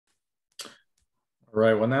All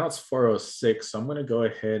right, well, now it's 4:06, so I'm going to go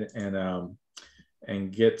ahead and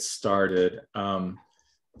get started.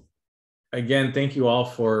 Again, thank you all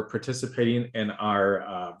for participating in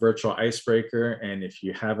our virtual icebreaker. And if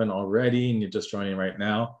you haven't already and you're just joining right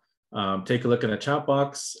now, take a look in the chat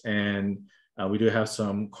box. And we do have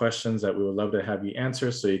some questions that we would love to have you answer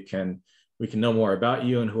so we can know more about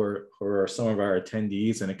you and who are some of our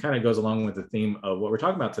attendees. And it kind of goes along with the theme of what we're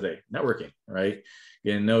talking about today, networking, right?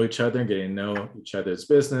 Getting to know each other, getting to know each other's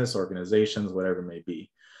business, organizations, whatever it may be.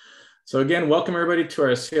 So again, welcome everybody to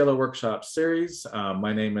our CIELO workshop series.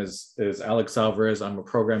 My name is Alex Alvarez. I'm a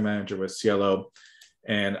program manager with CIELO,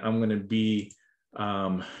 and I'm going to be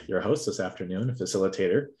your host this afternoon, a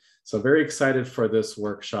facilitator. So very excited for this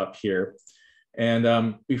workshop here.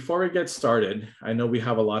 And before we get started, I know we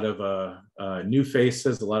have a lot of new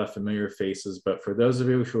faces, a lot of familiar faces, but for those of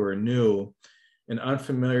you who are new and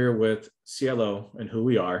unfamiliar with CIELO and who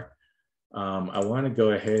we are, I want to go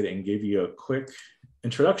ahead and give you a quick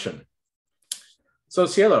introduction. So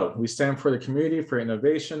CIELO, we stand for the Community for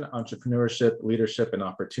Innovation, Entrepreneurship, Leadership, and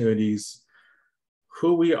Opportunities.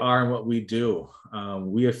 Who we are and what we do.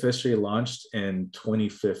 We officially launched in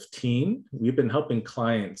 2015. We've been helping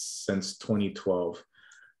clients since 2012.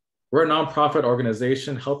 We're a nonprofit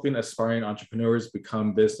organization helping aspiring entrepreneurs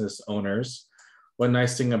become business owners. One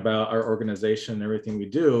nice thing about our organization and everything we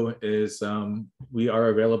do is we are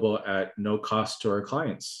available at no cost to our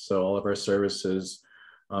clients. So all of our services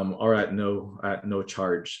are at no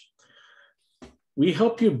charge. We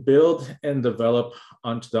help you build and develop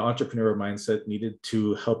onto the entrepreneur mindset needed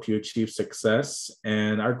to help you achieve success.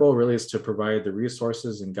 And our goal really is to provide the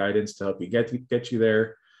resources and guidance to help you get you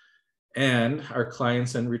there. And our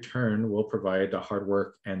clients in return will provide the hard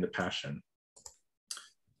work and the passion.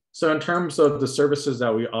 So in terms of the services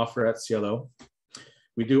that we offer at CIELO,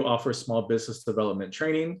 we do offer small business development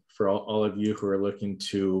training for all of you who are looking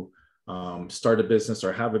to start a business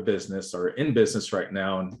or have a business or in business right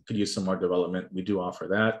now and could use some more development. We do offer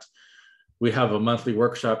that. We have a monthly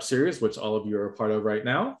workshop series, which all of you are a part of right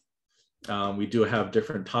now. We do have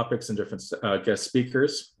different topics and different guest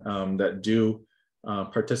speakers that do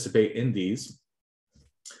participate in these.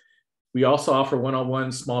 We also offer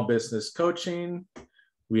one-on-one small business coaching.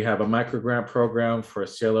 We have a micro grant program for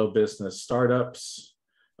CIELO business startups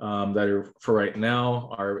that are, for right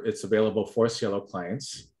now, it's available for CIELO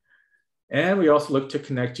clients. And we also look to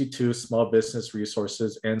connect you to small business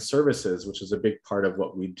resources and services, which is a big part of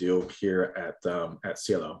what we do here at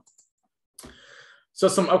CIELO. So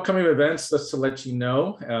some upcoming events, just to let you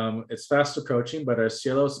know, it's fast approaching, but our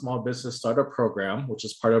CIELO Small Business Startup Program, which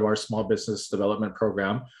is part of our Small Business Development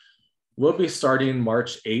Program, will be starting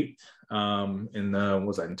March 8th in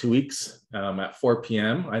 2 weeks at 4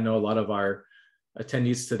 p.m. I know a lot of our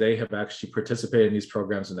attendees today have actually participated in these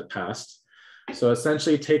programs in the past. So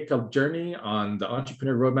essentially take a journey on the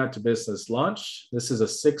Entrepreneur Roadmap to Business Launch. This is a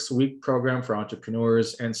 6-week program for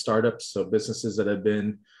entrepreneurs and startups, so businesses that have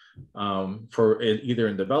been either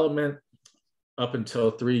in development up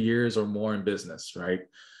until 3 years or more in business, right?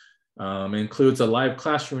 It includes a live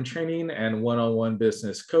classroom training and one-on-one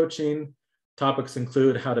business coaching. Topics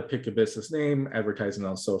include how to pick a business name, advertising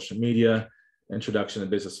on social media, introduction to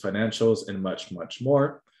business financials, and much, much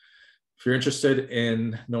more. If you're interested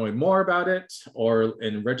in knowing more about it or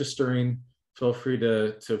in registering, feel free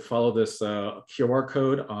to follow this QR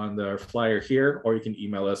code on the flyer here, or you can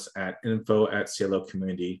email us at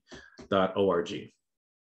info@cielocommunity.org.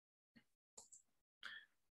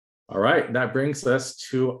 All right, that brings us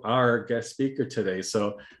to our guest speaker today.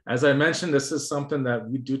 So as I mentioned, this is something that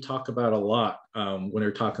we do talk about a lot when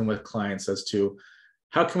we're talking with clients as to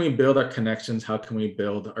how can we build our connections? How can we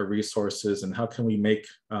build our resources? And how can we make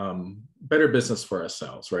better business for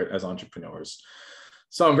ourselves, right, as entrepreneurs?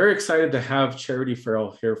 So I'm very excited to have Charity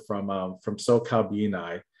Farrell here from SoCal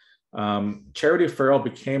BNI. Charity Farrell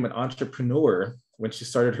became an entrepreneur when she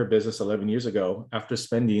started her business 11 years ago after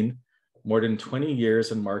spending more than 20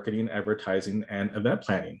 years in marketing, advertising, and event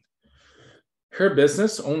planning. Her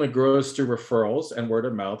business only grows through referrals and word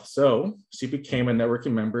of mouth, so she became a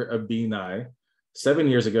networking member of BNI 7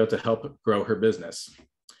 years ago to help grow her business.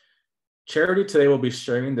 Charity today will be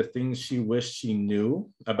sharing the things she wished she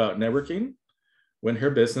knew about networking when her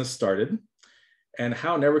business started and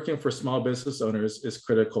how networking for small business owners is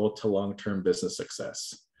critical to long-term business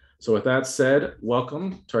success. So with that said,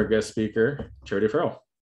 welcome to our guest speaker, Charity Farrell.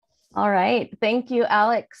 All right. Thank you,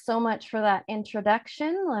 Alex, so much for that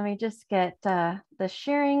introduction. Let me just get the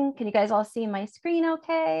sharing. Can you guys all see my screen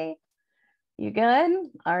okay? You good?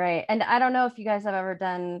 All right. And I don't know if you guys have ever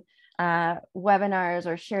done webinars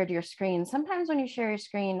or shared your screen, sometimes when you share your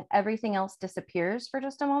screen, everything else disappears for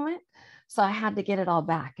just a moment. So I had to get it all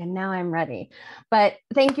back and now I'm ready. But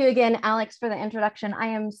thank you again, Alex, for the introduction. I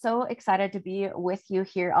am so excited to be with you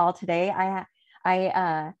here all today.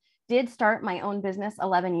 I did start my own business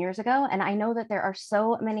 11 years ago, and I know that there are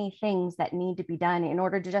so many things that need to be done in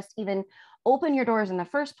order to just even open your doors in the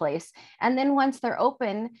first place. And then once they're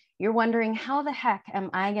open, you're wondering, how the heck am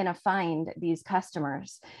I going to find these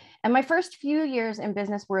customers? And my first few years in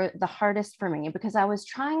business were the hardest for me because I was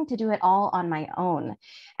trying to do it all on my own.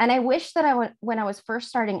 And I wish that when I was first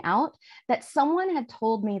starting out, that someone had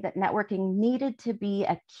told me that networking needed to be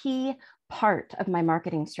a key part of my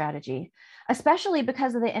marketing strategy, especially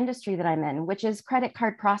because of the industry that I'm in, which is credit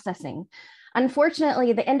card processing.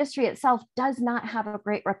 Unfortunately, the industry itself does not have a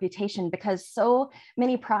great reputation because so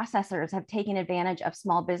many processors have taken advantage of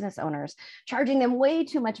small business owners, charging them way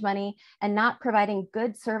too much money and not providing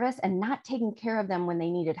good service and not taking care of them when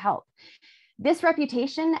they needed help. This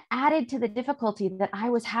reputation added to the difficulty that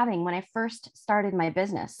I was having when I first started my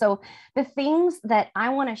business. So the things that I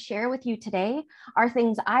want to share with you today are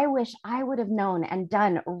things I wish I would have known and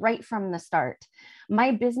done right from the start.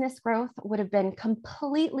 My business growth would have been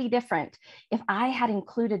completely different if I had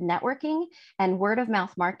included networking and word of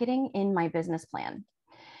mouth marketing in my business plan.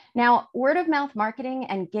 Now, word of mouth marketing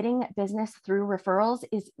and getting business through referrals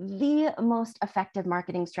is the most effective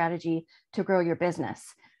marketing strategy to grow your business.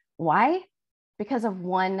 Why? Because of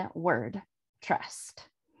one word: trust.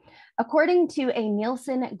 According to a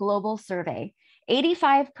Nielsen global survey,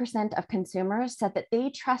 85% of consumers said that they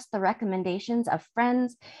trust the recommendations of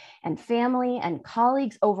friends and family and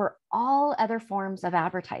colleagues over all other forms of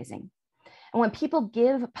advertising. And when people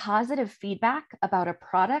give positive feedback about a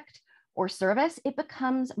product or service, it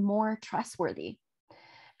becomes more trustworthy.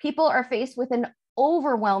 People are faced with an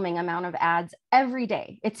overwhelming amount of ads every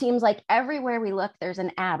day. It seems like everywhere we look, there's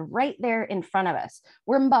an ad right there in front of us.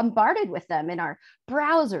 We're bombarded with them in our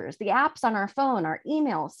browsers, the apps on our phone, our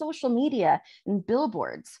email, social media, and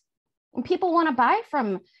billboards. And people want to buy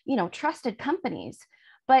from, trusted companies,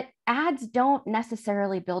 but ads don't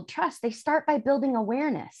necessarily build trust. They start by building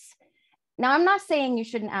awareness. Now, I'm not saying you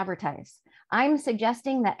shouldn't advertise. I'm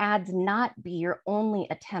suggesting that ads not be your only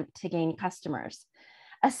attempt to gain customers,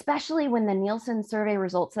 especially when the Nielsen survey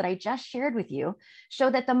results that I just shared with you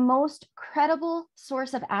show that the most credible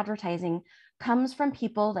source of advertising comes from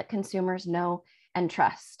people that consumers know and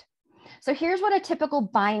trust. So here's what a typical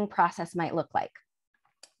buying process might look like.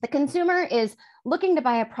 The consumer is looking to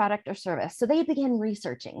buy a product or service, so they begin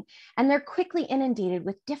researching, and they're quickly inundated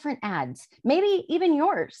with different ads, maybe even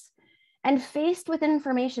yours. And faced with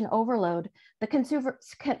information overload, the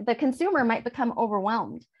consumer might become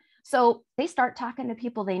overwhelmed. So they start talking to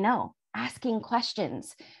people they know, asking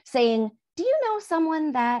questions, saying, "Do you know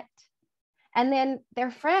someone that?" And then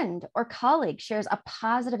their friend or colleague shares a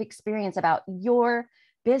positive experience about your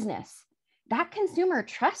business. That consumer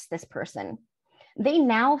trusts this person. They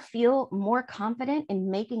now feel more confident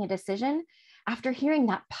in making a decision after hearing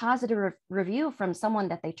that positive review from someone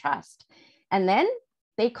that they trust. And then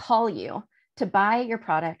they call you to buy your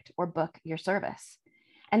product or book your service.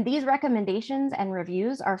 And these recommendations and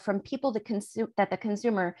reviews are from people that the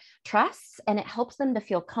consumer trusts, and it helps them to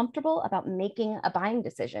feel comfortable about making a buying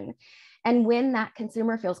decision. And when that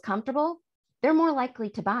consumer feels comfortable, they're more likely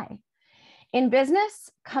to buy. In business,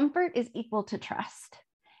 comfort is equal to trust,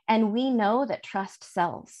 and we know that trust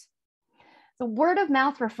sells. The word of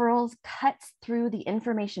mouth referrals cuts through the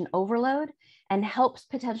information overload and helps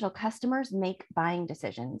potential customers make buying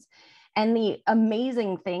decisions. And the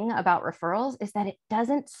amazing thing about referrals is that it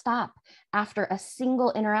doesn't stop after a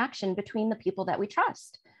single interaction between the people that we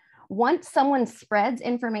trust. Once someone spreads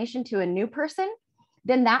information to a new person,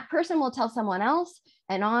 then that person will tell someone else,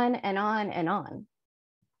 and on and on and on.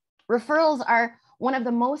 Referrals are one of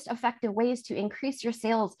the most effective ways to increase your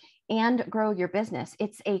sales and grow your business.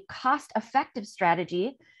 It's a cost-effective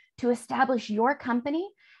strategy to establish your company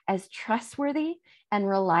as trustworthy and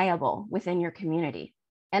reliable within your community.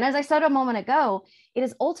 And as I said a moment ago, it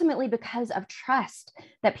is ultimately because of trust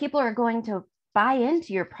that people are going to buy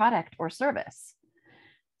into your product or service.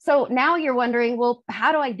 So now you're wondering, well,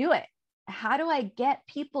 how do I do it? How do I get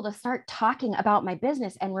people to start talking about my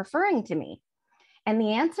business and referring to me? And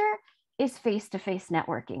the answer is face-to-face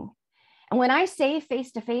networking. And when I say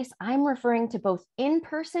face-to-face, I'm referring to both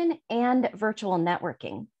in-person and virtual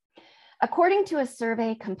networking. According to a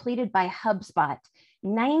survey completed by HubSpot,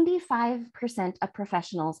 95% of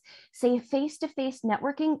professionals say face-to-face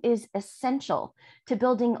networking is essential to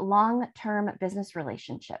building long-term business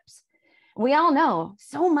relationships. We all know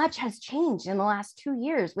so much has changed in the last 2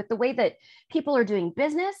 years with the way that people are doing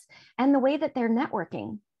business and the way that they're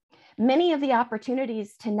networking. Many of the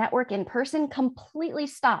opportunities to network in person completely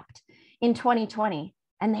stopped in 2020,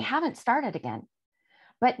 and they haven't started again.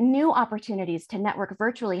 But new opportunities to network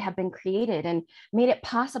virtually have been created and made it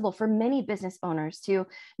possible for many business owners to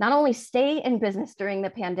not only stay in business during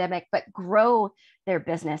the pandemic, but grow their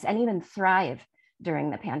business and even thrive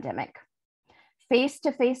during the pandemic.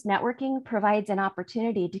 Face-to-face networking provides an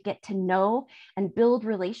opportunity to get to know and build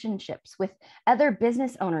relationships with other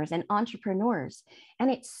business owners and entrepreneurs.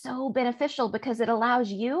 And it's so beneficial because it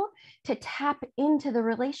allows you to tap into the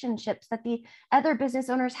relationships that the other business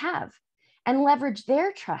owners have and leverage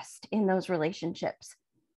their trust in those relationships.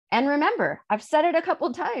 And remember, I've said it a couple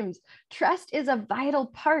of times, trust is a vital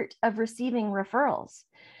part of receiving referrals.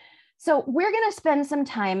 So we're going to spend some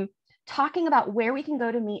time talking about where we can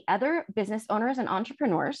go to meet other business owners and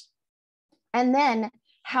entrepreneurs, and then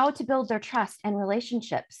how to build their trust and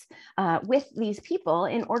relationships with these people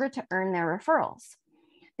in order to earn their referrals.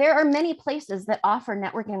 There are many places that offer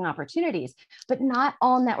networking opportunities, but not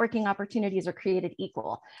all networking opportunities are created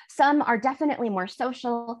equal. Some are definitely more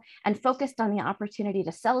social and focused on the opportunity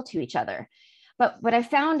to sell to each other. But what I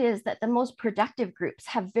found is that the most productive groups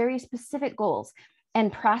have very specific goals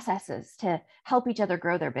and processes to help each other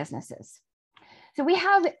grow their businesses. So we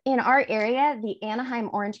have in our area, the Anaheim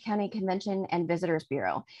Orange County Convention and Visitors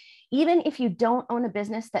Bureau. Even if you don't own a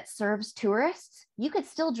business that serves tourists, you could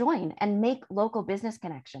still join and make local business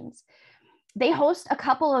connections. They host a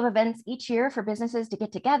couple of events each year for businesses to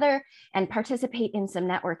get together and participate in some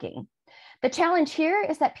networking. The challenge here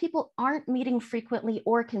is that people aren't meeting frequently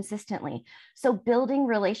or consistently. So building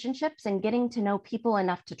relationships and getting to know people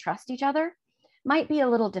enough to trust each other might be a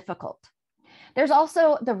little difficult. There's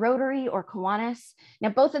also the Rotary or Kiwanis. Now,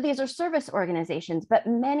 both of these are service organizations, but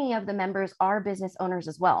many of the members are business owners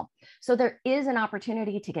as well. So there is an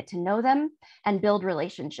opportunity to get to know them and build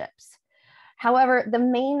relationships. However, the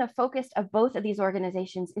main focus of both of these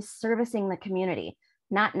organizations is servicing the community,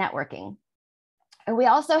 not networking. And we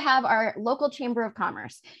also have our local Chamber of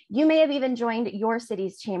Commerce. You may have even joined your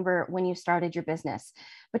city's chamber when you started your business,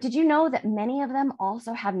 but did you know that many of them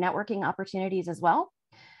also have networking opportunities as well?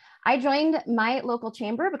 I joined my local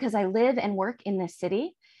chamber because I live and work in this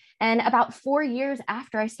city. And about 4 years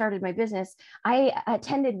after I started my business, I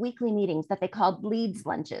attended weekly meetings that they called leads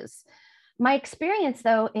lunches. My experience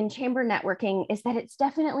though in chamber networking is that it's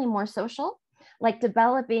definitely more social, like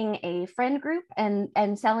developing a friend group and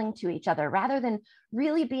selling to each other rather than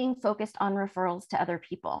really being focused on referrals to other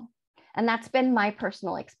people. And that's been my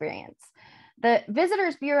personal experience. The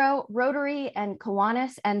Visitors Bureau, Rotary, and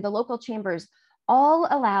Kiwanis, and the local chambers all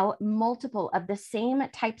allow multiple of the same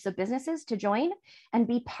types of businesses to join and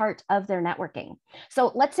be part of their networking.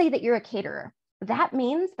 So let's say that you're a caterer. That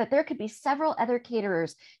means that there could be several other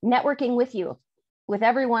caterers networking with you, with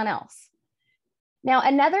everyone else. Now,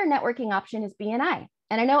 another networking option is BNI.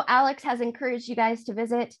 And I know Alex has encouraged you guys to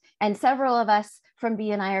visit, and several of us from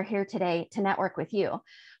BNI are here today to network with you,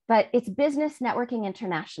 but it's Business Networking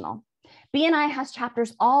International. BNI has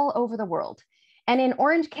chapters all over the world. And in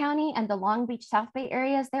Orange County and the Long Beach, South Bay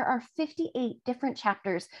areas, there are 58 different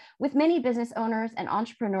chapters with many business owners and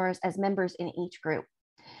entrepreneurs as members in each group.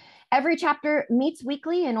 Every chapter meets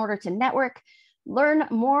weekly in order to network, learn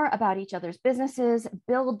more about each other's businesses,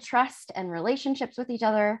 build trust and relationships with each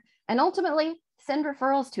other, and ultimately send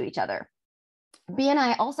referrals to each other.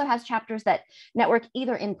 BNI also has chapters that network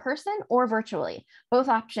either in person or virtually. Both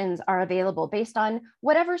options are available based on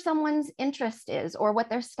whatever someone's interest is or what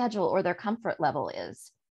their schedule or their comfort level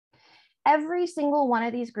is. Every single one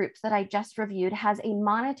of these groups that I just reviewed has a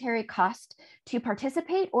monetary cost to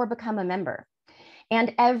participate or become a member.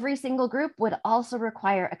 And every single group would also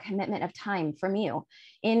require a commitment of time from you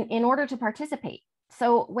in order to participate.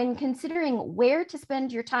 So when considering where to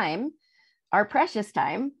spend your time, our precious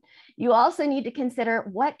time, you also need to consider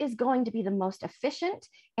what is going to be the most efficient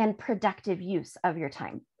and productive use of your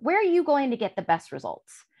time. Where are you going to get the best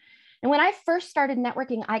results? And when I first started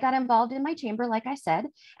networking, I got involved in my chamber, like I said,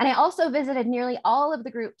 and I also visited nearly all of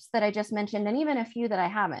the groups that I just mentioned, and even a few that I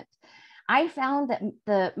haven't. I found that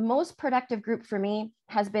the most productive group for me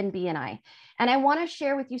has been BNI. And I want to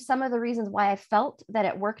share with you some of the reasons why I felt that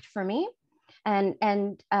it worked for me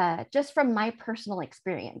and just from my personal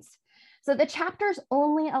experience. So the chapters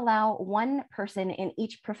only allow one person in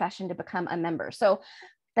each profession to become a member. So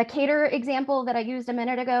the caterer example that I used a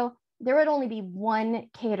minute ago, there would only be one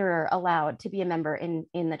caterer allowed to be a member in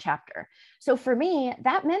the chapter. So for me,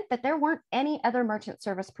 that meant that there weren't any other merchant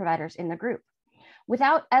service providers in the group.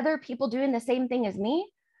 Without other people doing the same thing as me,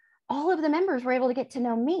 all of the members were able to get to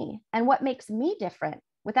know me and what makes me different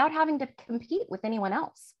without having to compete with anyone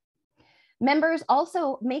else. Members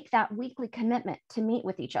also make that weekly commitment to meet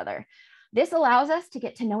with each other. This allows us to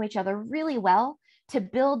get to know each other really well, to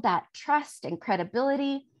build that trust and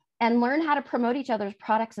credibility, and learn how to promote each other's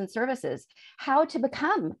products and services, how to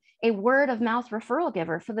become a word of mouth referral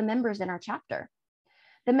giver for the members in our chapter.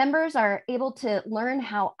 The members are able to learn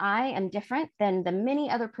how I am different than the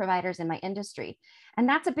many other providers in my industry. And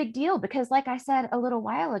that's a big deal because, like I said a little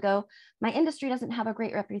while ago, my industry doesn't have a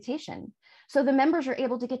great reputation. So the members are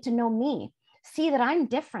able to get to know me, see that I'm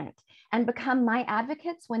different, and become my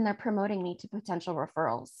advocates when they're promoting me to potential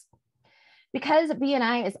referrals. Because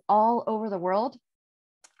BNI is all over the world,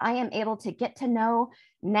 I am able to get to know,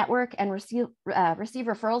 network, and receive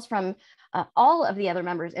referrals from all of the other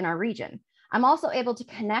members in our region. I'm also able to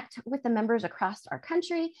connect with the members across our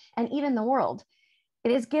country and even the world.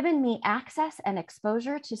 It has given me access and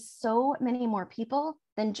exposure to so many more people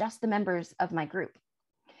than just the members of my group.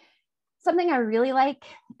 Something I really like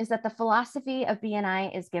is that the philosophy of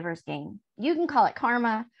BNI is giver's gain. You can call it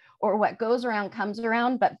karma or what goes around comes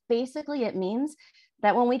around, but basically it means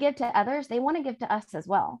that when we give to others, they want to give to us as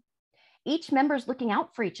well. Each member is looking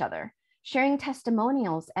out for each other, sharing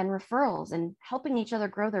testimonials and referrals and helping each other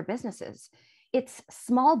grow their businesses. It's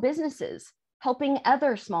small businesses helping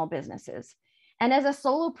other small businesses. And as a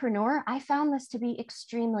solopreneur, I found this to be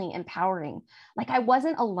extremely empowering. Like I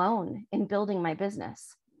wasn't alone in building my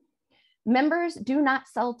business. Members do not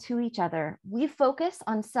sell to each other. We focus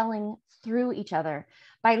on selling through each other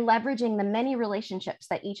by leveraging the many relationships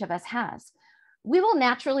that each of us has. We will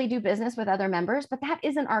naturally do business with other members, but that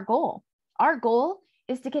isn't our goal. Our goal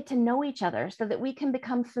is to get to know each other so that we can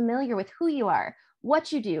become familiar with who you are,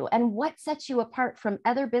 what you do, and what sets you apart from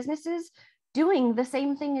other businesses doing the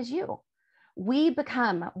same thing as you. We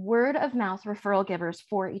become word of mouth referral givers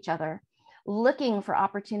for each other, looking for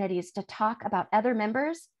opportunities to talk about other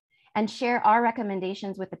members and share our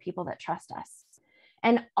recommendations with the people that trust us.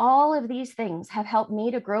 And all of these things have helped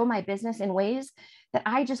me to grow my business in ways that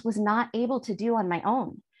I just was not able to do on my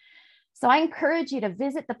own. So I encourage you to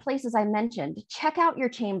visit the places I mentioned, check out your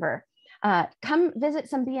chamber, come visit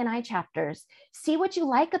some BNI chapters, see what you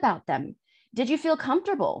like about them. Did you feel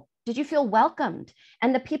comfortable? Did you feel welcomed?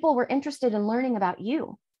 And the people were interested in learning about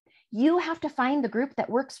you. You have to find the group that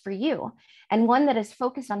works for you and one that is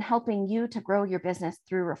focused on helping you to grow your business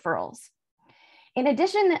through referrals. In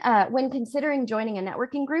addition, when considering joining a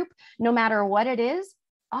networking group, no matter what it is,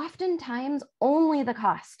 oftentimes only the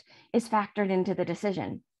cost is factored into the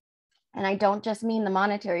decision. And I don't just mean the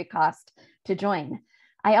monetary cost to join.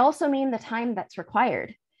 I also mean the time that's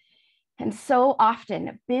required. And so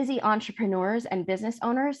often, busy entrepreneurs and business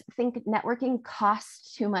owners think networking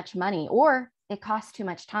costs too much money or it costs too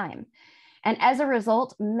much time. And as a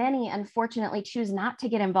result, many unfortunately choose not to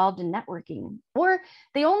get involved in networking, or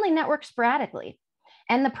they only network sporadically.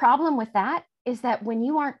 And the problem with that is that when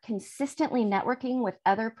you aren't consistently networking with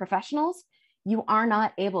other professionals, you are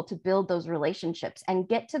not able to build those relationships and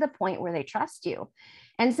get to the point where they trust you.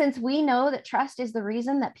 And since we know that trust is the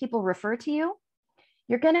reason that people refer to you,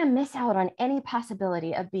 you're going to miss out on any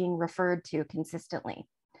possibility of being referred to consistently.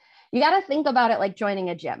 You got to think about it like joining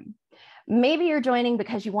a gym. Maybe you're joining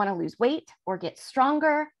because you want to lose weight or get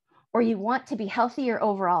stronger, or you want to be healthier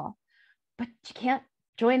overall, but you can't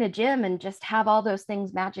join a gym and just have all those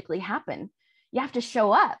things magically happen. You have to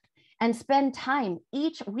show up and spend time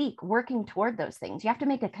each week working toward those things. You have to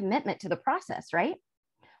make a commitment to the process, right?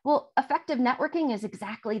 Well, effective networking is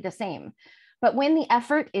exactly the same, but when the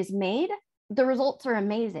effort is made, the results are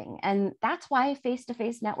amazing. And that's why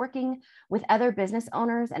face-to-face networking with other business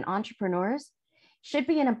owners and entrepreneurs should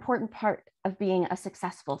be an important part of being a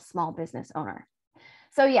successful small business owner.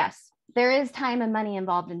 So yes, there is time and money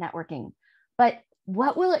involved in networking, but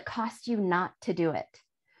what will it cost you not to do it?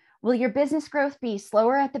 Will your business growth be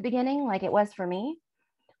slower at the beginning like it was for me?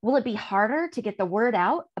 Will it be harder to get the word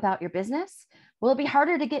out about your business? Will it be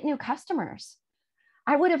harder to get new customers?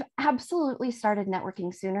 I would have absolutely started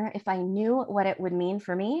networking sooner if I knew what it would mean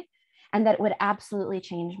for me and that it would absolutely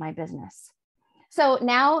change my business. So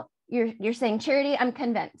now you're saying, Charity, I'm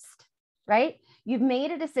convinced, right? You've made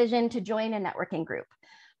a decision to join a networking group.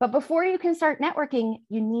 But before you can start networking,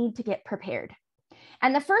 you need to get prepared.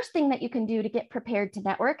 And the first thing that you can do to get prepared to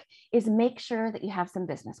network is make sure that you have some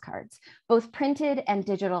business cards, both printed and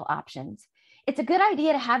digital options. It's a good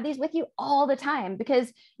idea to have these with you all the time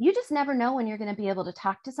because you just never know when you're going to be able to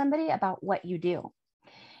talk to somebody about what you do.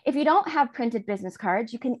 If you don't have printed business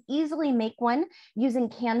cards, you can easily make one using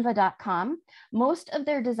canva.com. Most of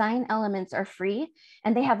their design elements are free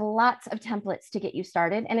and they have lots of templates to get you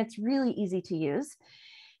started, and it's really easy to use.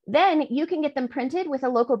 Then you can get them printed with a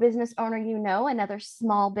local business owner you know, another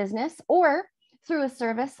small business, or through a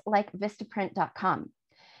service like vistaprint.com.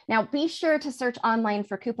 Now, be sure to search online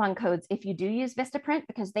for coupon codes if you do use Vistaprint,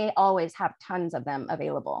 because they always have tons of them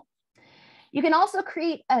available. You can also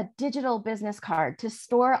create a digital business card to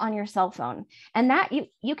store on your cell phone, and that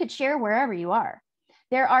you could share wherever you are.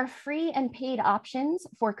 There are free and paid options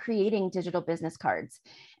for creating digital business cards.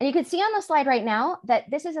 And you can see on the slide right now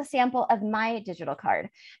that this is a sample of my digital card,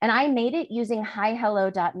 and I made it using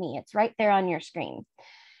hihello.me. It's right there on your screen.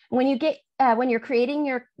 When you're creating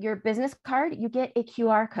your business card, you get a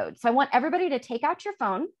QR code. So I want everybody to take out your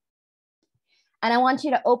phone, and I want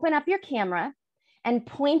you to open up your camera and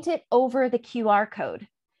point it over the QR code.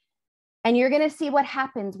 And you're going to see what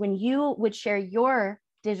happens when you would share your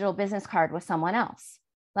digital business card with someone else.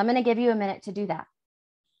 I'm going to give you a minute to do that.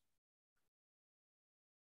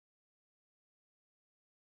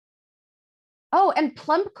 Oh, and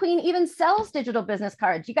Plump Queen even sells digital business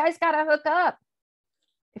cards. You guys got to hook up.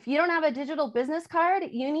 If you don't have a digital business card,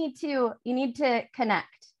 you need to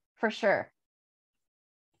connect for sure.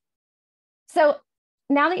 So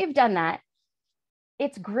now that you've done that,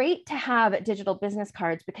 it's great to have digital business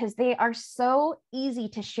cards because they are so easy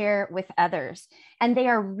to share with others, and they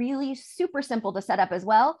are really super simple to set up as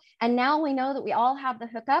well. And now we know that we all have the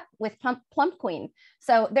hookup with Plump Queen.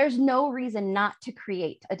 So there's no reason not to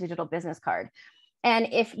create a digital business card. And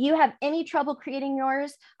if you have any trouble creating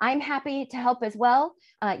yours, I'm happy to help as well.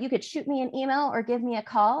 You could shoot me an email or give me a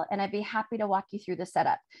call, and I'd be happy to walk you through the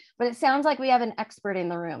setup. But it sounds like we have an expert in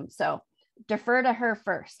the room, so defer to her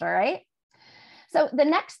first, all right? So the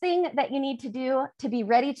next thing that you need to do to be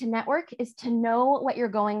ready to network is to know what you're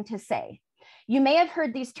going to say. You may have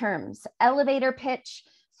heard these terms: elevator pitch,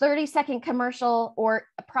 30-second commercial, or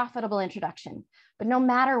a profitable introduction. But no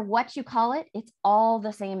matter what you call it, it's all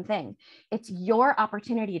the same thing. It's your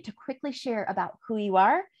opportunity to quickly share about who you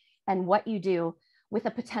are and what you do with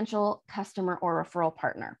a potential customer or referral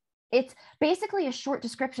partner. It's basically a short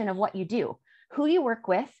description of what you do, who you work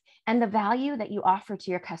with, and the value that you offer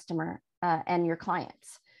to your customer and your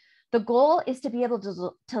clients. The goal is to be able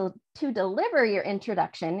to deliver your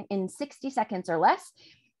introduction in 60 seconds or less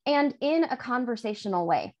and in a conversational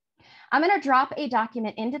way. I'm going to drop a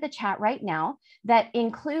document into the chat right now that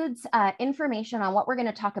includes information on what we're going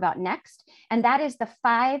to talk about next, and that is the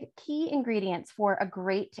 5 key ingredients for a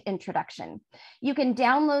great introduction. You can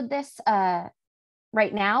download this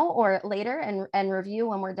right now or later and review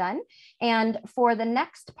when we're done. And for the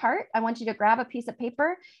next part, I want you to grab a piece of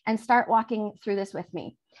paper and start walking through this with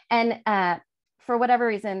me. And for whatever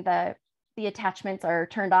reason, the attachments are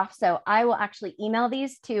turned off. So I will actually email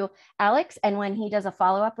these to Alex. And when he does a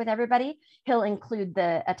follow-up with everybody, he'll include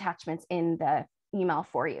the attachments in the email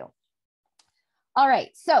for you. All right,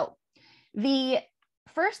 so the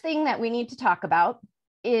first thing that we need to talk about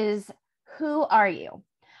is, who are you?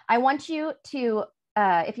 I want you to,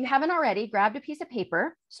 if you haven't already, grab a piece of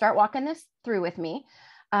paper, start walking this through with me.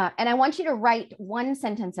 And I want you to write one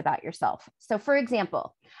sentence about yourself. So for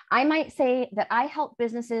example, I might say that I help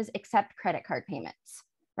businesses accept credit card payments,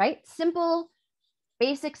 right? Simple,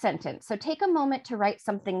 basic sentence. So take a moment to write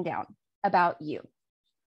something down about you.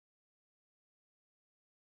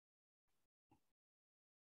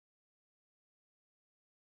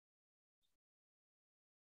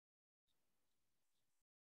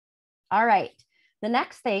 All right, the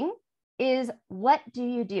next thing is, what do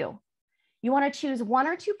you do? You want to choose 1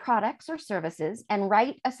 or 2 products or services and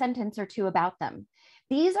write a sentence or 2 about them.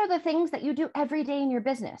 These are the things that you do every day in your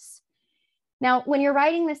business. Now, when you're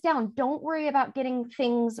writing this down, don't worry about getting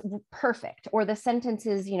things perfect or the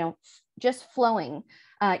sentences, just flowing.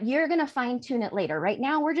 You're going to fine tune it later. Right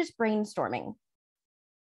now, we're just brainstorming.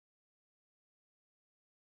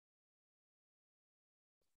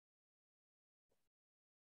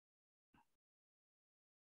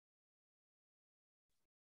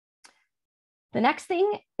 The next thing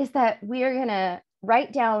is that we are going to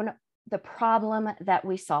write down the problem that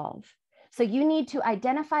we solve. So you need to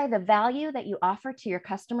identify the value that you offer to your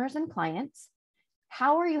customers and clients.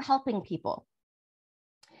 How are you helping people?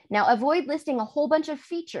 Now, avoid listing a whole bunch of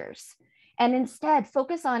features and instead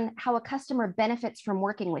focus on how a customer benefits from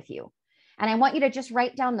working with you. And I want you to just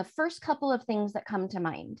write down the first couple of things that come to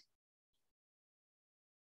mind.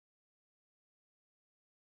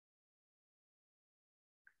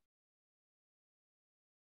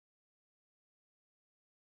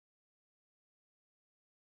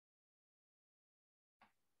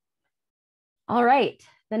 All right,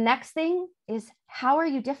 the next thing is, how are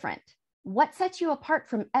you different? What sets you apart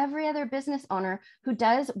from every other business owner who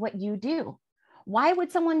does what you do? Why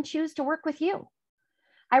would someone choose to work with you?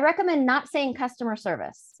 I recommend not saying customer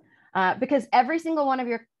service because every single one of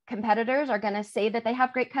your competitors are going to say that they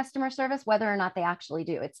have great customer service, whether or not they actually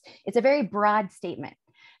do. It's a very broad statement.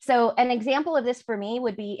 So an example of this for me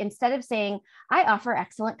would be, instead of saying, I offer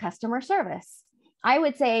excellent customer service, I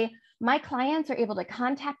would say, my clients are able to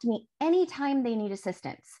contact me anytime they need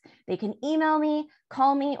assistance. They can email me,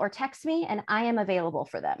 call me, or text me, and I am available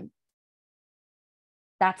for them.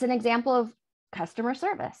 That's an example of customer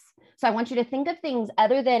service. So I want you to think of things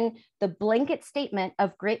other than the blanket statement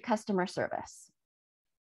of great customer service.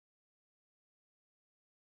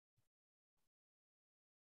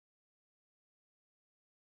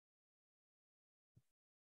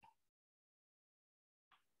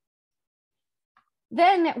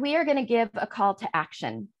 Then we are going to give a call to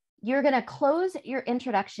action. You're going to close your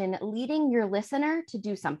introduction leading your listener to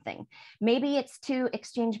do something. Maybe it's to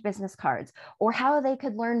exchange business cards or how they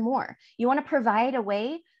could learn more. You want to provide a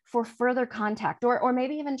way for further contact, or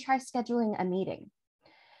maybe even try scheduling a meeting.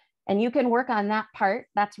 And you can work on that part.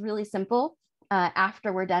 That's really simple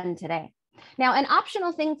after we're done today. Now, an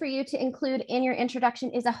optional thing for you to include in your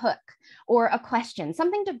introduction is a hook or a question,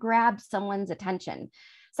 something to grab someone's attention.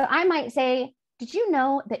 So I might say, did you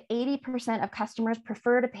know that 80% of customers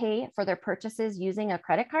prefer to pay for their purchases using a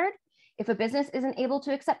credit card? If a business isn't able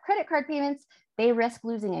to accept credit card payments, they risk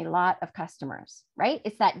losing a lot of customers, right?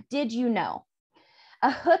 It's that did you know? A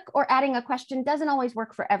hook or adding a question doesn't always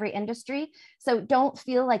work for every industry, so don't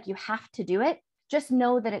feel like you have to do it. Just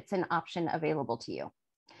know that it's an option available to you.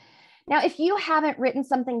 Now, if you haven't written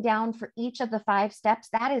something down for each of the 5 steps,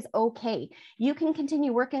 that is okay. You can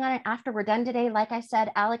continue working on it after we're done today. Like I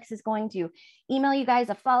said, Alex is going to email you guys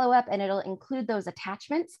a follow-up, and it'll include those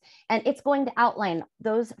attachments, and it's going to outline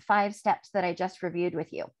those 5 steps that I just reviewed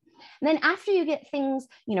with you. And then after you get things,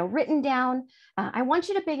 written down, I want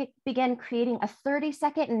you to begin creating a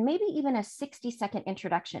 30-second and maybe even a 60-second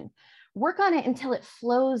introduction. Work on it until it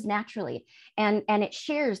flows naturally and it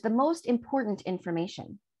shares the most important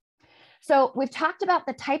information. So we've talked about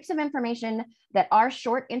the types of information that our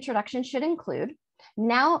short introduction should include.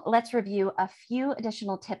 Now let's review a few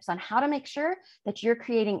additional tips on how to make sure that you're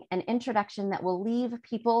creating an introduction that will leave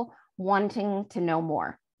people wanting to know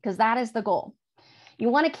more, because that is the goal. You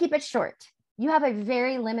want to keep it short. You have a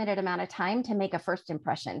very limited amount of time to make a first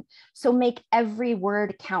impression, so make every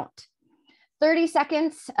word count. 30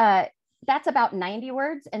 seconds, that's about 90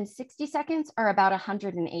 words, and 60 seconds are about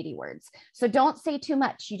 180 words. So don't say too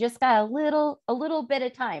much. You just got a little bit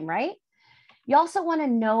of time, right? You also want to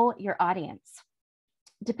know your audience.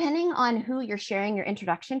 Depending on who you're sharing your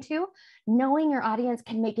introduction to, knowing your audience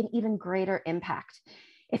can make an even greater impact.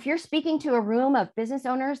 If you're speaking to a room of business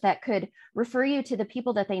owners that could refer you to the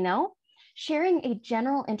people that they know, sharing a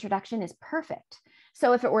general introduction is perfect.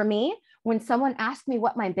 So if it were me, when someone asked me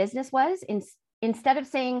what my business was, instead of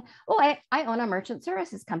saying, oh, I own a merchant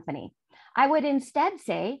services company, I would instead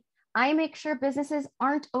say, I make sure businesses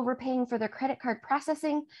aren't overpaying for their credit card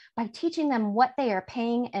processing by teaching them what they are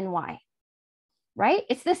paying and why, right?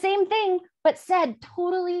 It's the same thing, but said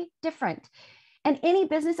totally different. And any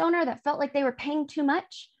business owner that felt like they were paying too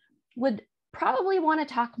much would probably want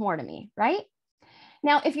to talk more to me, right?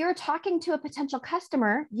 Now, if you're talking to a potential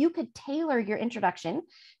customer, you could tailor your introduction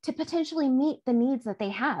to potentially meet the needs that they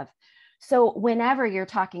have. So whenever you're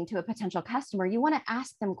talking to a potential customer, you want to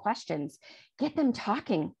ask them questions, get them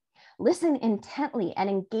talking, listen intently, and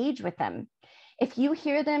engage with them. If you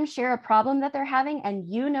hear them share a problem that they're having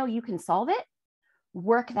and you know you can solve it,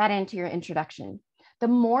 work that into your introduction. The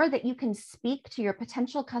more that you can speak to your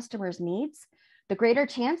potential customers' needs, the greater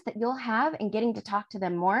chance that you'll have in getting to talk to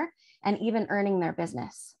them more and even earning their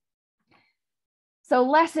business. So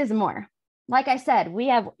less is more. Like I said, we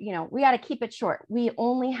got to keep it short. We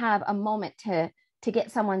only have a moment to get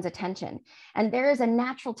someone's attention. And there is a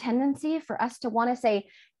natural tendency for us to want to say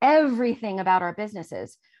everything about our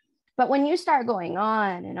businesses. But when you start going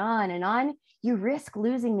on and on and on, you risk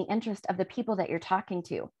losing the interest of the people that you're talking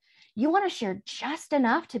to. You want to share just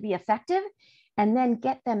enough to be effective and then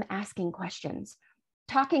get them asking questions,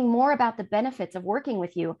 talking more about the benefits of working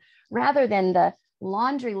with you rather than the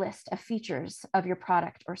laundry list of features of your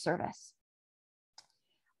product or service.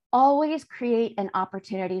 Always create an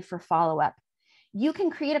opportunity for follow-up. You can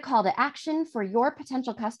create a call to action for your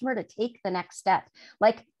potential customer to take the next step,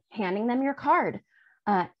 like handing them your card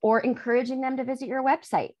or encouraging them to visit your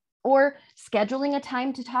website, or scheduling a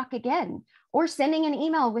time to talk again, or sending an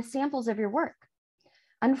email with samples of your work.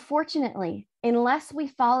 Unfortunately, unless we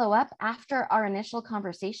follow up after our initial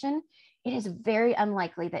conversation, it is very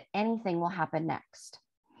unlikely that anything will happen next.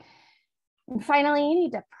 And finally, you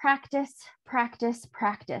need to practice, practice,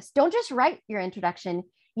 practice. Don't just write your introduction,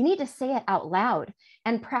 You need to say it out loud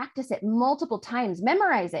and practice it multiple times.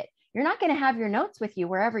 Memorize it. You're not going to have your notes with you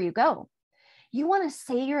wherever you go. You want to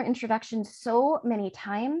say your introduction so many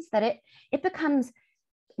times that it becomes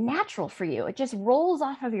natural for you. It just rolls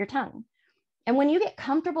off of your tongue. And when you get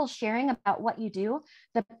comfortable sharing about what you do,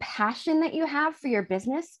 the passion that you have for your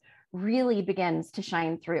business really begins to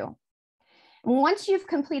shine through. Once you've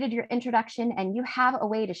completed your introduction and you have a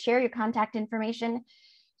way to share your contact information,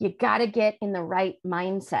 you got to get in the right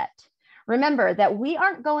mindset. Remember that we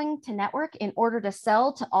aren't going to network in order to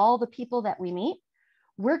sell to all the people that we meet.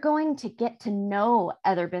 We're going to get to know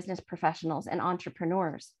other business professionals and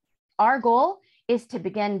entrepreneurs. Our goal is to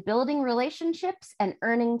begin building relationships and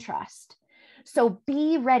earning trust. So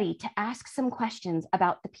be ready to ask some questions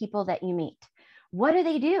about the people that you meet. What do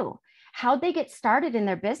they do? How'd they get started in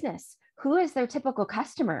their business? Who is their typical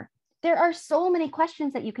customer? There are so many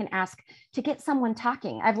questions that you can ask to get someone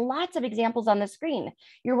talking. I have lots of examples on the screen.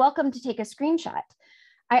 You're welcome to take a screenshot.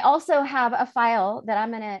 I also have a file that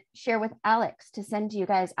I'm going to share with Alex to send to you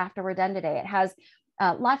guys after we're done today. It has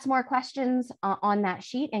lots more questions on that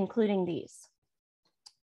sheet, including these.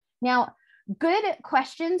 Now, good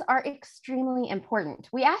questions are extremely important.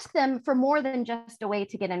 We ask them for more than just a way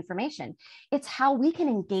to get information. It's how we can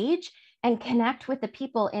engage and connect with the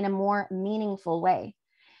people in a more meaningful way.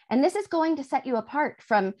 And this is going to set you apart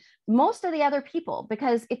from most of the other people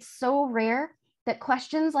because it's so rare that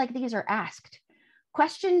questions like these are asked.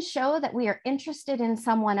 Questions show that we are interested in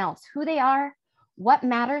someone else, who they are, what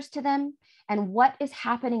matters to them, and what is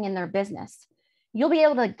happening in their business. You'll be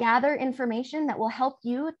able to gather information that will help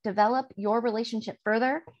you develop your relationship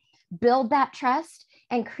further, build that trust,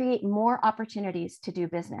 and create more opportunities to do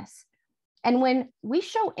business. And when we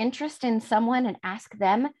show interest in someone and ask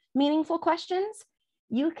them meaningful questions,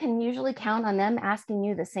 you can usually count on them asking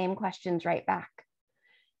you the same questions right back.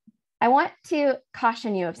 I want to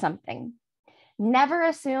caution you of something. Never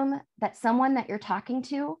assume that someone that you're talking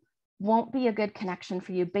to won't be a good connection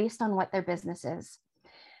for you based on what their business is.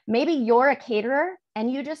 Maybe you're a caterer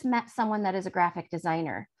and you just met someone that is a graphic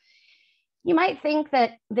designer. You might think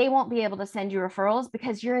that they won't be able to send you referrals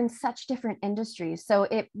because you're in such different industries. So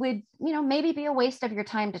it would, maybe be a waste of your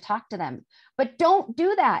time to talk to them, but don't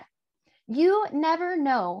do that. You never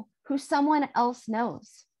know who someone else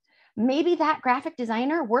knows. Maybe that graphic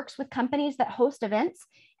designer works with companies that host events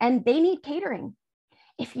and they need catering.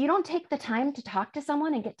 If you don't take the time to talk to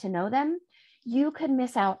someone and get to know them, you could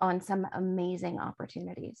miss out on some amazing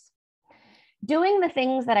opportunities. Doing the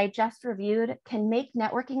things that I just reviewed can make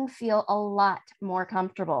networking feel a lot more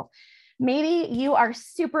comfortable. Maybe you are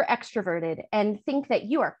super extroverted and think that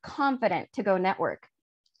you are confident to go network.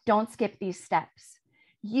 Don't skip these steps.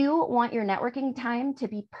 You want your networking time to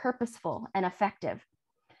be purposeful and effective.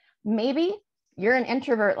 Maybe you're an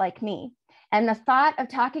introvert like me, and the thought of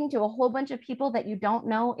talking to a whole bunch of people that you don't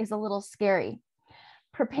know is a little scary.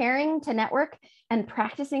 Preparing to network and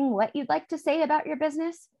practicing what you'd like to say about your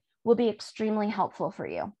business will be extremely helpful for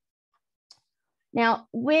you. Now,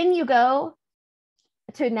 when you go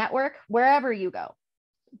to network, wherever you go,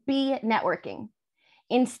 be networking.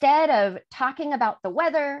 Instead of talking about the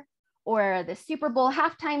weather or the Super Bowl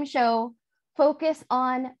halftime show, focus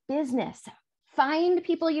on business. Find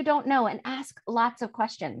people you don't know and ask lots of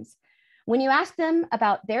questions. When you ask them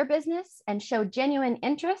about their business and show genuine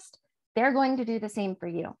interest, they're going to do the same for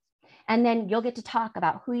you. And then you'll get to talk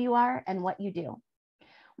about who you are and what you do.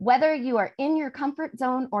 Whether you are in your comfort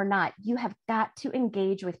zone or not, you have got to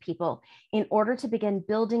engage with people in order to begin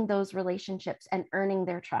building those relationships and earning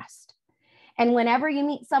their trust. And whenever you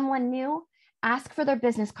meet someone new, ask for their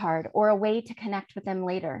business card or a way to connect with them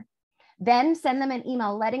later. Then send them an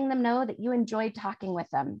email letting them know that you enjoyed talking with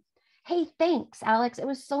them. Hey, thanks, Alex. It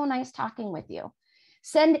was so nice talking with you.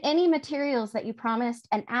 Send any materials that you promised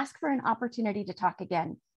and ask for an opportunity to talk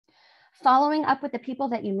again. Following up with the people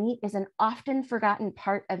that you meet is an often forgotten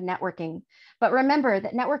part of networking. But remember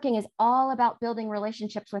that networking is all about building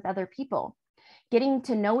relationships with other people, getting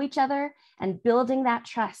to know each other and building that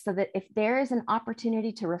trust so that if there is an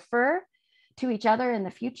opportunity to refer to each other in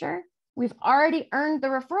the future, we've already earned the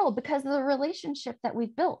referral because of the relationship that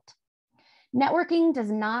we've built. Networking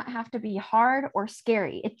does not have to be hard or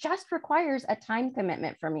scary. It just requires a time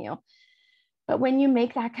commitment from you. But when you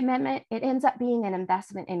make that commitment, it ends up being an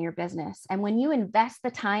investment in your business. And when you invest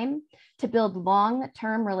the time to build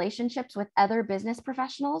long-term relationships with other business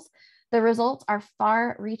professionals, the results are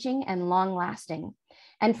far-reaching and long-lasting.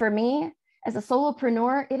 And for me, as a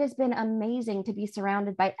solopreneur, it has been amazing to be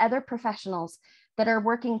surrounded by other professionals that are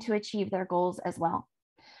working to achieve their goals as well.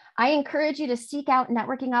 I encourage you to seek out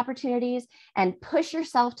networking opportunities and push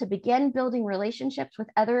yourself to begin building relationships with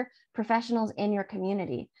other professionals in your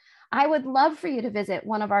community. I would love for you to visit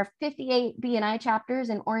one of our 58 BNI chapters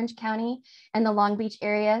in Orange County and the Long Beach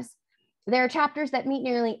areas. There are chapters that meet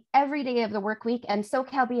nearly every day of the work week, and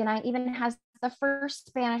SoCal BNI even has the first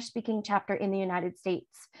Spanish-speaking chapter in the United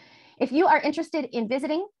States. If you are interested in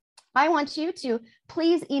visiting, I want you to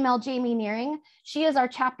please email Jamie Nearing. She is our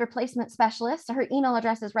chapter placement specialist. Her email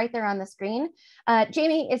address is right there on the screen.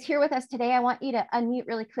 Jamie is here with us today. I want you to unmute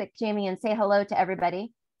really quick, Jamie, and say hello to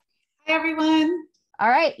everybody. Hi, everyone. All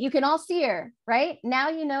right, you can all see her, right? Now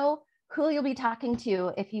you know who you'll be talking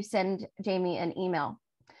to if you send Jamie an email.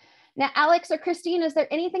 Now, Alex or Christine, is there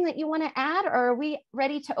anything that you want to add, or are we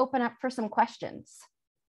ready to open up for some questions?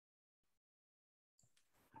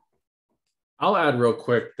 I'll add real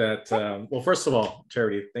quick that, well, first of all,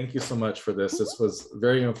 Charity, thank you so much for this. This was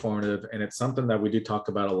very informative, and it's something that we do talk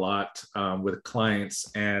about a lot with clients.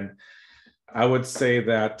 And I would say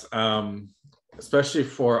that, especially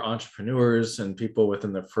for entrepreneurs and people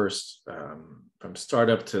within the first, from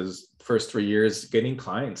startup to first 3 years, getting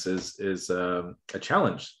clients is a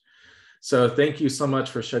challenge. So thank you so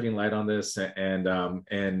much for shedding light on this and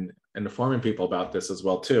informing people about this as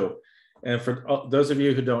well too. And for those of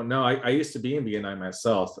you who don't know, I used to be in BNI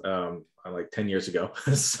myself like 10 years ago.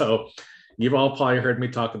 So you've all probably heard me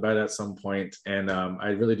talk about it at some point. And I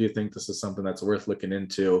really do think this is something that's worth looking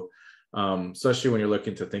into, especially when you're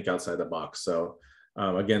looking to think outside the box. So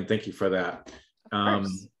again, thank you for that. Of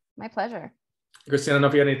course. My pleasure. Christine, I don't know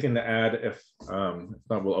if you had anything to add. If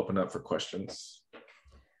not, we'll open up for questions.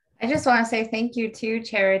 I just want to say thank you to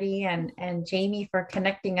Charity and Jamie for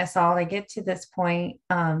connecting us all to get to this point.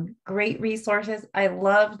 Great resources. I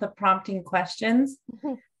love the prompting questions.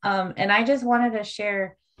 And I just wanted to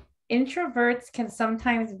share, introverts can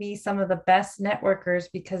sometimes be some of the best networkers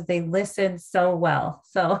because they listen so well.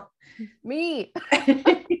 So me.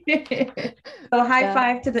 So high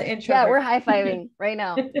five to the introvert. Yeah, we're high-fiving right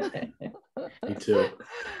now. Me too.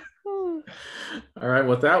 All right,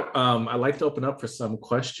 with that, I'd like to open up for some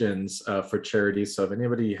questions for Charity. So if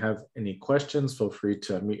anybody have any questions, feel free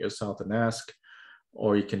to unmute yourself and ask,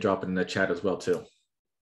 or you can drop it in the chat as well too.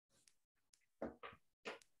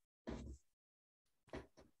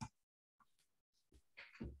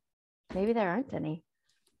 Maybe there aren't any.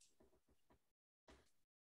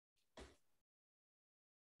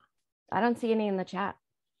 I don't see any in the chat.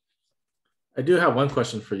 I do have one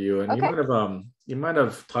question for you, and okay. you might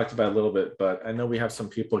have talked about it a little bit, but I know we have some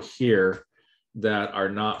people here that are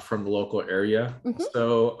not from the local area.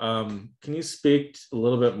 So can you speak a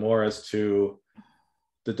little bit more as to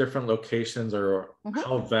the different locations or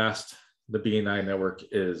how vast the BNI network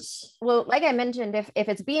is? Well, like I mentioned, if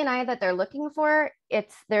it's BNI that they're looking for,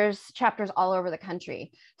 there's chapters all over the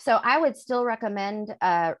country. So I would still recommend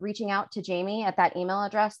reaching out to Jamie at that email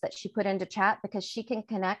address that she put into chat, because she can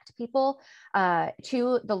connect people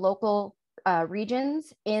to the local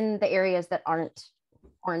regions in the areas that aren't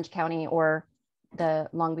Orange County or the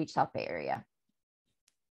Long Beach, South Bay area.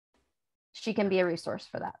 She can be a resource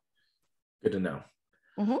for that. Good to know.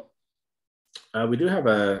 We do have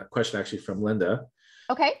a question actually from Linda.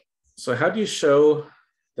 Okay. So how do you show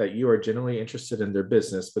that you are genuinely interested in their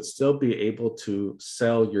business, but still be able to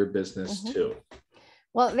sell your business too?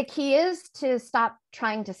 Well, the key is to stop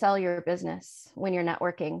trying to sell your business when you're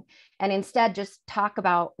networking, and instead just talk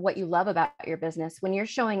about what you love about your business. When you're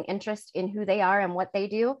showing interest in who they are and what they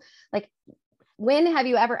do, like, when have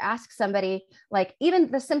you ever asked somebody, like,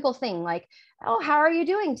 even the simple thing like, oh, how are you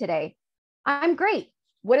doing today? I'm great.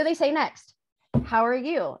 What do they say next? How are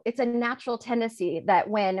you? It's a natural tendency that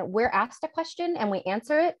when we're asked a question and we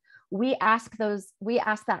answer it, we ask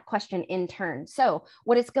that question in turn. So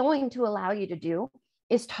what it's going to allow you to do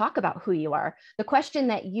is talk about who you are. The question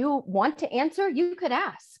that you want to answer, you could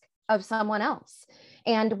ask of someone else.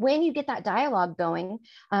 And when you get that dialogue going,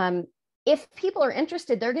 if people are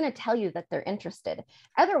interested, they're going to tell you that they're interested.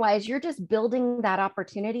 Otherwise, you're just building that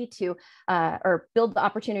opportunity to, or build the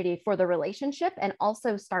opportunity for the relationship, and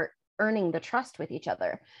also start earning the trust with each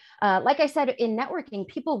other. Like I said, in networking,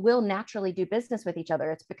 people will naturally do business with each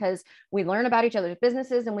other. It's because we learn about each other's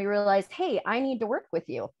businesses and we realize, hey, I need to work with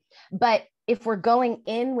you. But if we're going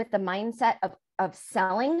in with the mindset of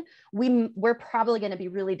selling, we're probably going to be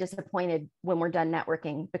really disappointed when we're done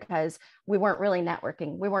networking, because we weren't really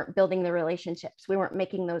networking. We weren't building the relationships. We weren't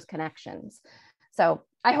making those connections. So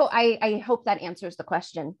I hope that answers the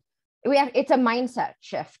question. It's a mindset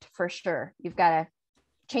shift for sure. You've got to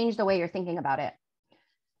change the way you're thinking about it.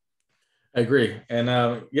 I agree. And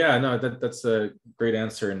yeah, no, that's a great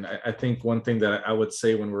answer. And I think one thing that I would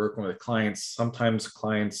say when we're working with clients, sometimes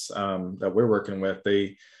clients that we're working with,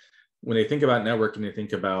 when they think about networking, they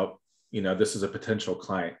think about, this is a potential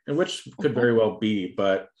client, and which could very well be,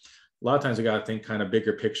 but a lot of times we got to think kind of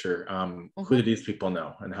bigger picture. Who do these people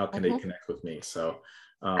know and how can they connect with me? So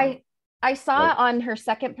I saw on her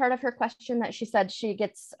second part of her question that she said she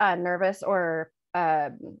gets nervous or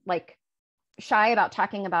like shy about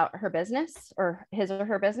talking about her business or his or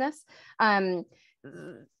her business.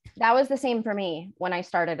 That was the same for me when I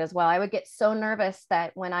started as well. I would get so nervous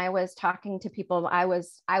that when I was talking to people, I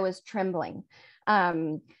was trembling.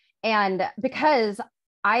 And because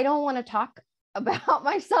I don't want to talk about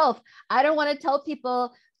myself, I don't want to tell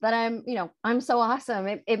people that I'm so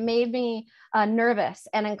awesome. It made me nervous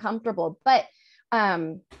and uncomfortable, but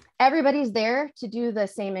everybody's there to do the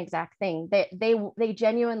same exact thing. They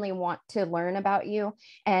genuinely want to learn about you.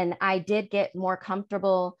 And I did get more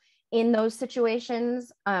comfortable in those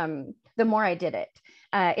situations the more I did it.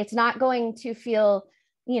 It's not going to feel,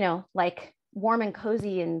 like warm and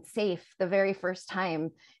cozy and safe the very first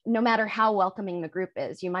time, no matter how welcoming the group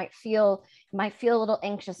is. You might feel a little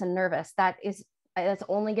anxious and nervous. That's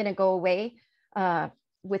only going to go away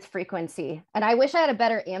with frequency. And I wish I had a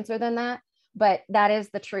better answer than that, but that is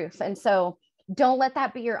the truth. And so don't let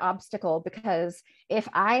that be your obstacle, because if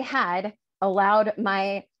I had allowed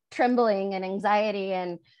my trembling and anxiety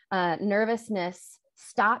and nervousness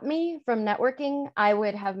stop me from networking, I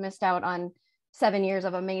would have missed out on 7 years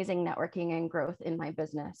of amazing networking and growth in my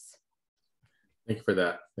business. Thank you for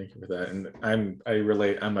that. And I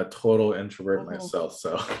relate, I'm a total introvert myself.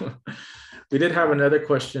 So we did have another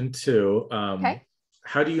question too. Okay.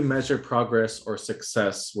 How do you measure progress or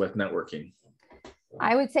success with networking?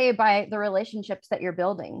 I would say by the relationships that you're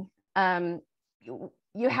building.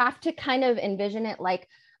 You have to kind of envision it like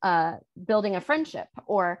building a friendship,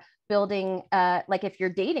 or building like if you're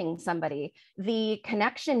dating somebody, the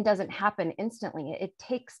connection doesn't happen instantly. It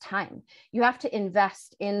takes time. You have to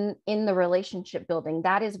invest in the relationship building.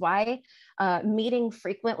 That is why meeting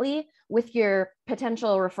frequently with your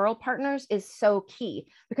potential referral partners is so key,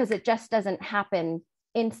 because it just doesn't happen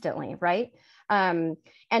instantly, right? And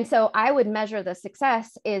so I would measure the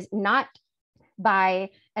success is not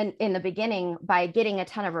in the beginning by getting a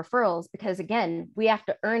ton of referrals, because again, we have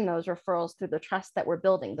to earn those referrals through the trust that we're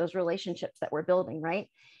building, those relationships that we're building, right?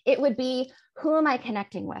 It would be, who am I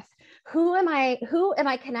connecting with? Who am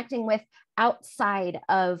I connecting with outside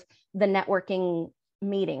of the networking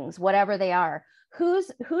meetings, whatever they are?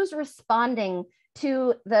 Who's responding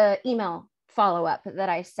to the email follow-up that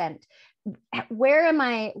I sent? Where am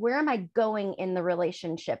I going in the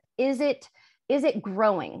relationship? Is it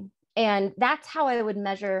growing? And that's how I would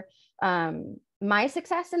measure my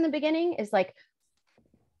success in the beginning, is like,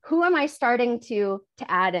 who am I starting to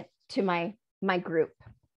add to my group?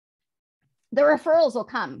 The referrals will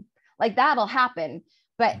come, like that'll happen,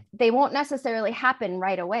 but they won't necessarily happen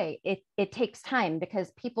right away. It takes time, because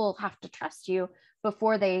people have to trust you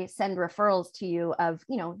before they send referrals to you of,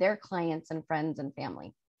 their clients and friends and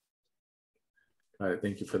family. All right,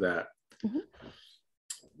 thank you for that.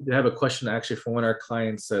 I have a question actually from one of our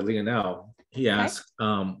clients, Lionel. He asked,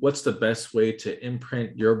 what's the best way to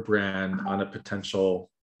imprint your brand on a potential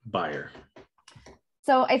buyer?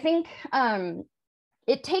 So I think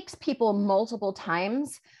it takes people multiple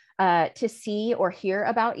times to see or hear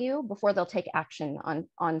about you before they'll take action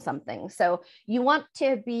on something. So you want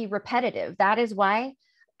to be repetitive. That is why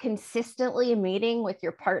consistently meeting with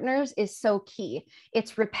your partners is so key.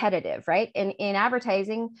 It's repetitive, right? And in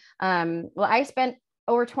advertising, I spent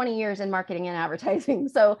over 20 years in marketing and advertising.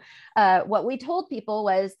 So what we told people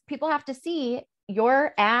was, people have to see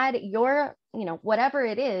your ad, your, whatever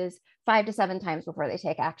it is, 5 to 7 times before they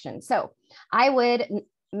take action. So I would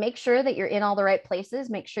make sure that you're in all the right places.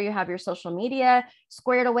 Make sure you have your social media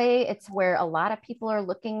squared away. It's where a lot of people are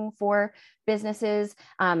looking for businesses.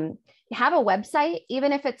 Have a website,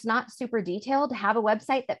 even if it's not super detailed, have a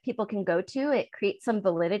website that people can go to. It creates some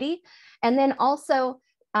validity. And then also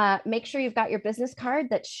make sure you've got your business card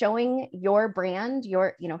that's showing your brand,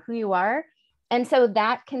 your, who you are. And so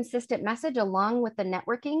that consistent message, along with the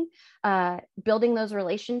networking, building those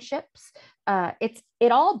relationships,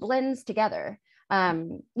 it all blends together.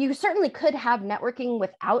 You certainly could have networking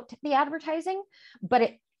without the advertising,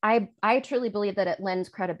 but I truly believe that it lends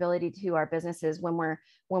credibility to our businesses when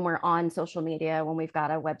we're on social media, when we've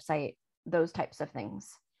got a website, those types of things.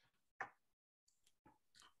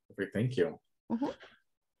 Perfect, thank you.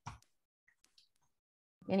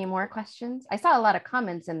 Any more questions? I saw a lot of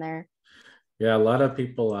comments in there. Yeah, a lot of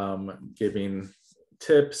people giving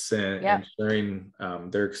tips and sharing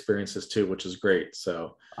their experiences too, which is great.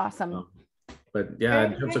 So awesome. But yeah,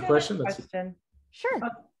 in terms of questions, sure. Oh,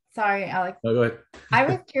 sorry, Alex. No, go ahead. I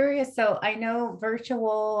was curious. So I know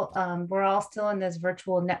virtual, we're all still in this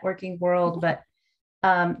virtual networking world, but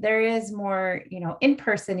there is more,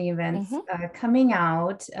 in-person events coming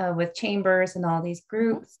out with chambers and all these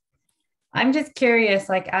groups. I'm just curious,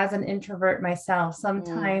 like as an introvert myself,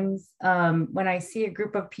 sometimes when I see a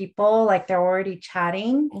group of people, like they're already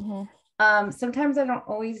chatting, sometimes I don't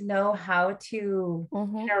always know how to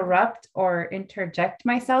interrupt or interject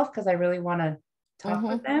myself because I really want to talk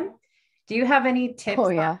with them. Do you have any tips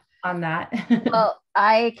on that? Well,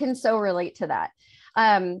 I can so relate to that.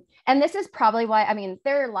 And this is probably why, I mean,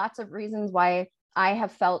 there are lots of reasons why I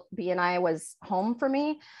have felt BNI was home for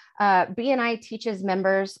me. BNI teaches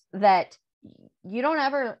members that you don't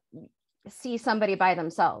ever see somebody by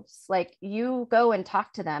themselves. Like you go and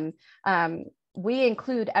talk to them. We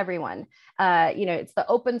include everyone. It's the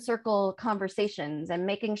open circle conversations and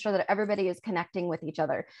making sure that everybody is connecting with each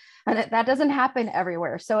other. And that doesn't happen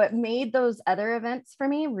everywhere. So it made those other events for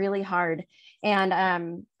me really hard. And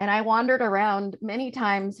I wandered around many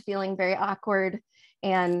times feeling very awkward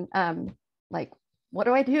and like, what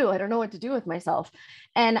do I do? I don't know what to do with myself.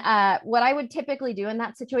 And what I would typically do in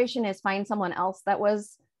that situation is find someone else that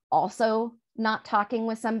was also not talking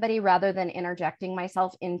with somebody rather than interjecting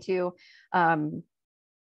myself into,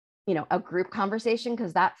 a group conversation,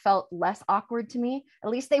 because that felt less awkward to me. At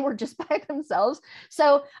least they were just by themselves.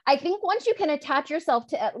 So I think once you can attach yourself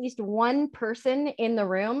to at least one person in the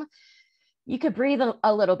room, you could breathe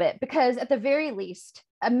a little bit, because at the very least,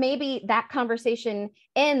 maybe that conversation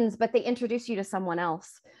ends, but they introduce you to someone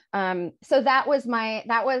else. So that was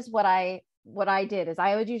what I did is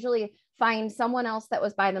I would usually find someone else that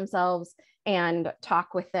was by themselves and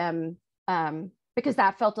talk with them, because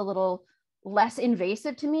that felt a little less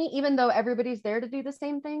invasive to me, even though everybody's there to do the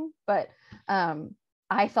same thing. But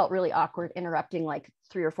I felt really awkward interrupting like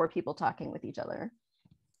 3 or 4 people talking with each other.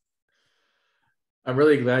 I'm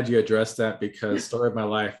really glad you addressed that, because story of my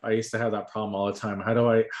life, I used to have that problem all the time. How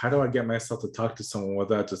do I get myself to talk to someone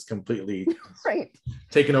without just completely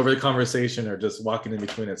taking over the conversation or just walking in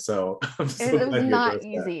between it? So it's not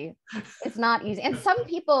easy. It's not easy. And some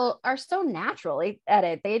people are so natural at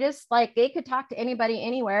it. They just they could talk to anybody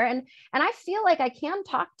anywhere. And I feel like I can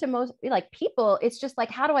talk to most people. It's just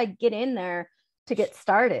like, how do I get in there to get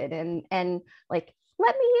started? And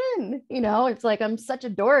let me in, it's like, I'm such a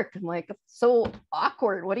dork. I'm like, so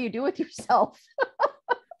awkward. What do you do with yourself?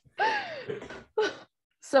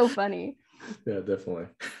 So funny. Yeah, definitely.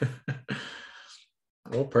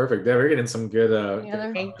 Well, perfect. Yeah, we're getting some good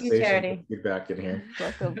thank you, Charity. Feedback in here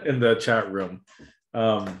in the chat room.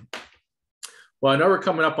 Well, I know we're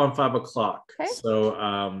coming up on 5 o'clock. Okay. So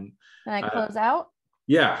can I close out?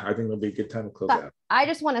 Yeah, I think it'll be a good time to close out. I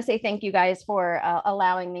just want to say thank you guys for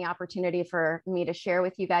allowing the opportunity for me to share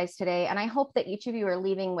with you guys today. And I hope that each of you are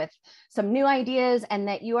leaving with some new ideas and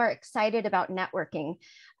that you are excited about networking.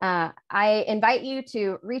 I invite you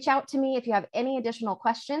to reach out to me if you have any additional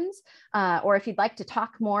questions or if you'd like to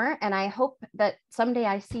talk more. And I hope that someday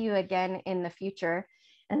I see you again in the future.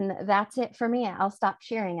 And that's it for me. I'll stop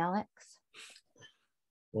sharing, Alex.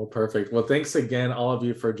 Well, perfect. Well, thanks again, all of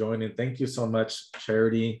you, for joining. Thank you so much,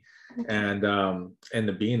 Charity, and the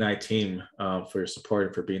BNI team for your support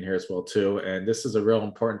and for being here as well too. And this is a real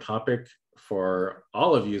important topic for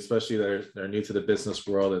all of you, especially that are new to the business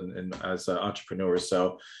world and as entrepreneurs.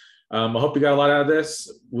 So I hope you got a lot out of this.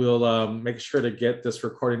 We'll make sure to get this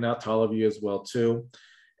recording out to all of you as well too.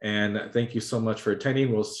 And thank you so much for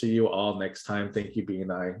attending. We'll see you all next time. Thank you,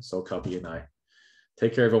 BNI, SoCal BNI.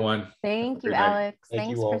 Take care, everyone. Thank you, Alex.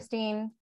 Thanks, Christine.